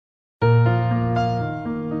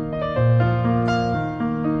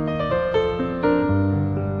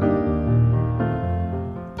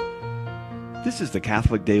This is the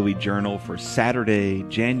Catholic Daily Journal for Saturday,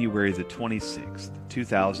 January the 26th,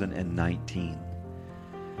 2019.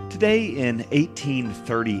 Today in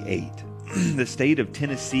 1838, the state of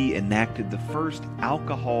Tennessee enacted the first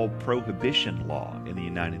alcohol prohibition law in the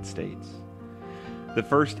United States. The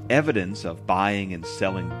first evidence of buying and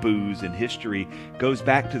selling booze in history goes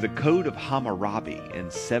back to the Code of Hammurabi in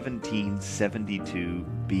 1772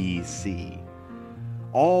 BC.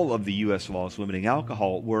 All of the U.S. laws limiting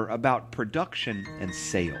alcohol were about production and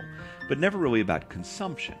sale, but never really about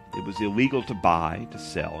consumption. It was illegal to buy, to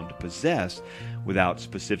sell, and to possess without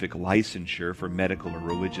specific licensure for medical or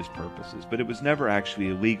religious purposes, but it was never actually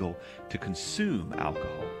illegal to consume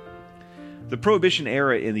alcohol. The Prohibition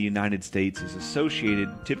era in the United States is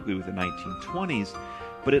associated typically with the 1920s,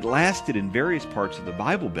 but it lasted in various parts of the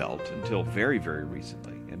Bible Belt until very, very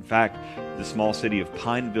recently. In fact, the small city of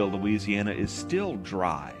Pineville, Louisiana is still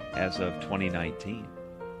dry as of 2019.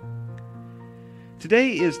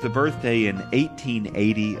 Today is the birthday in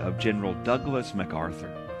 1880 of General Douglas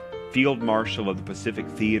MacArthur, Field Marshal of the Pacific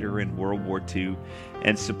Theater in World War II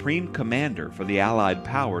and Supreme Commander for the Allied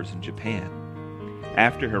powers in Japan.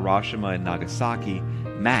 After Hiroshima and Nagasaki,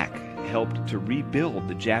 Mac helped to rebuild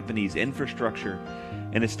the Japanese infrastructure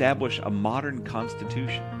and establish a modern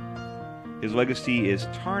constitution. His legacy is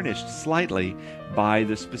tarnished slightly by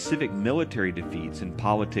the specific military defeats and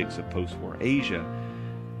politics of post-war Asia.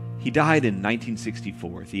 He died in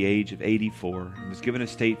 1964 at the age of 84 and was given a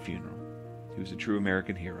state funeral. He was a true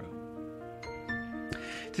American hero.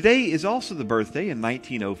 Today is also the birthday in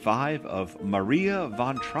 1905 of Maria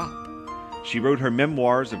von Trapp. She wrote her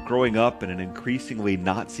memoirs of growing up in an increasingly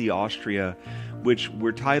Nazi Austria, which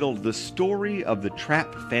were titled The Story of the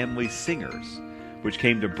Trapp Family Singers, which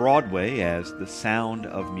came to Broadway as The Sound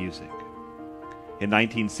of Music. In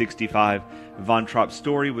 1965, Von Trapp's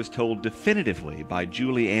story was told definitively by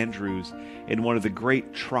Julie Andrews in one of the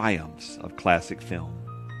great triumphs of classic film.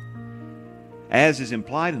 As is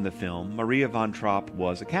implied in the film, Maria von Trapp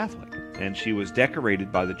was a Catholic, and she was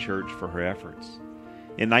decorated by the church for her efforts.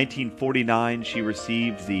 In 1949, she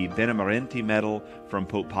received the Benemerenti Medal from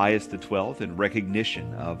Pope Pius XII in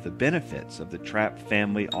recognition of the benefits of the Trapp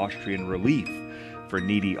family Austrian relief for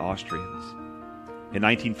needy Austrians. In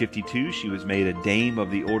 1952, she was made a Dame of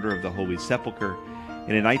the Order of the Holy Sepulchre,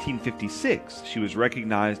 and in 1956, she was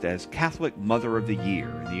recognized as Catholic Mother of the Year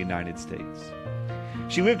in the United States.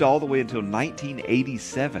 She lived all the way until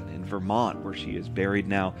 1987 in Vermont, where she is buried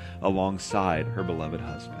now alongside her beloved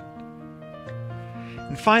husband.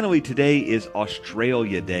 And finally, today is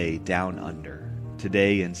Australia Day down under.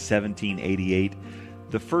 Today in 1788,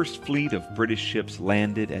 the first fleet of British ships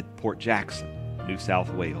landed at Port Jackson, New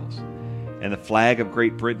South Wales, and the flag of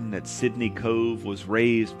Great Britain at Sydney Cove was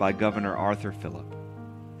raised by Governor Arthur Phillip.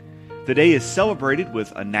 The day is celebrated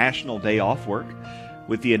with a national day off work,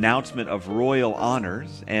 with the announcement of royal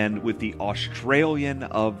honors, and with the Australian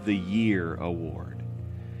of the Year award.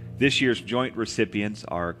 This year's joint recipients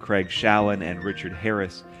are Craig Shallon and Richard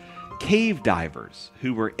Harris, cave divers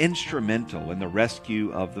who were instrumental in the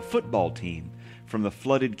rescue of the football team from the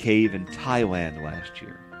flooded cave in Thailand last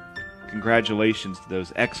year. Congratulations to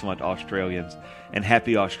those excellent Australians, and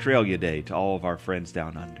happy Australia Day to all of our friends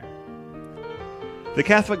down under. The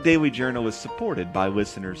Catholic Daily Journal is supported by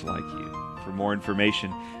listeners like you. For more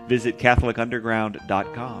information, visit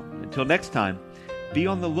CatholicUnderground.com. Until next time, be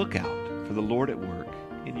on the lookout for the Lord at work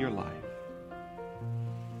in your life.